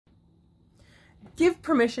Give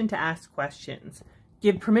permission to ask questions.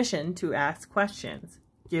 Give permission to ask questions.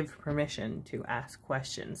 Give permission to ask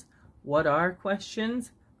questions. What are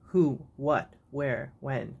questions? Who, what, where,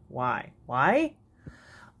 when, why? Why?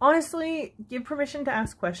 Honestly, give permission to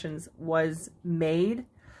ask questions was made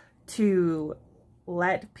to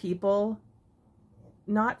let people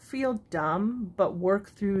not feel dumb, but work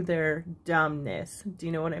through their dumbness. Do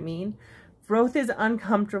you know what I mean? Growth is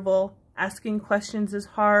uncomfortable. Asking questions is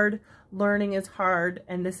hard. Learning is hard.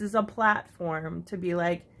 And this is a platform to be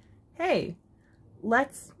like, hey,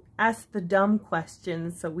 let's ask the dumb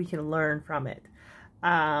questions so we can learn from it.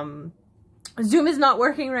 Zoom is not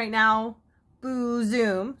working right now. Boo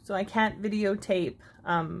Zoom. So I can't videotape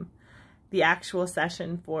the actual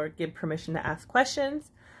session for Give Permission to Ask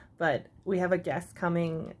Questions. But we have a guest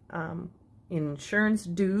coming, insurance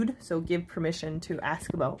dude, so give permission to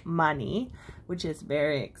ask about money, which is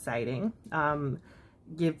very exciting.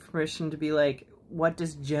 Give permission to be like, what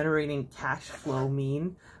does generating cash flow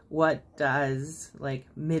mean? What does like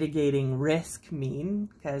mitigating risk mean?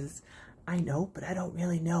 Because I know, but I don't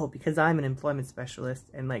really know, because I'm an employment specialist,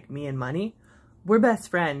 and like me and money, we're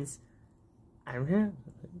best friends. I don't know.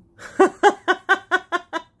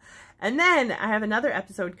 And then I have another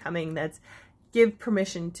episode coming that's give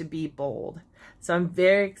permission to be bold. So I'm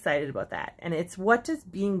very excited about that. And it's what does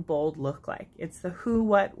being bold look like? It's the who,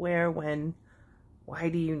 what, where, when, why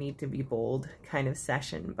do you need to be bold kind of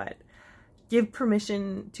session. But give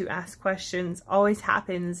permission to ask questions always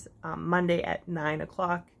happens Monday at 9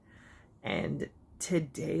 o'clock. And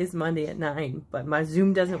today is Monday at 9, but my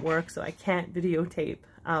Zoom doesn't work, so I can't videotape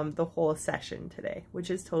the whole session today, which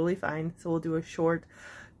is totally fine. So we'll do a short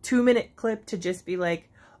 2-minute clip to just be like,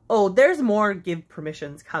 oh, there's more give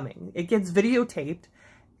permissions coming. It gets videotaped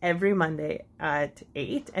every Monday at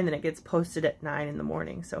 8, and then it gets posted at 9 in the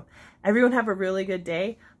morning. So everyone have a really good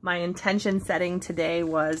day. My intention setting today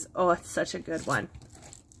was, oh, it's such a good one.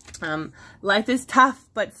 Life is tough,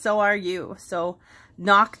 but so are you. So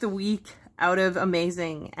knock the week out of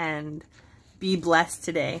amazing and be blessed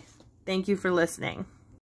today. Thank you for listening.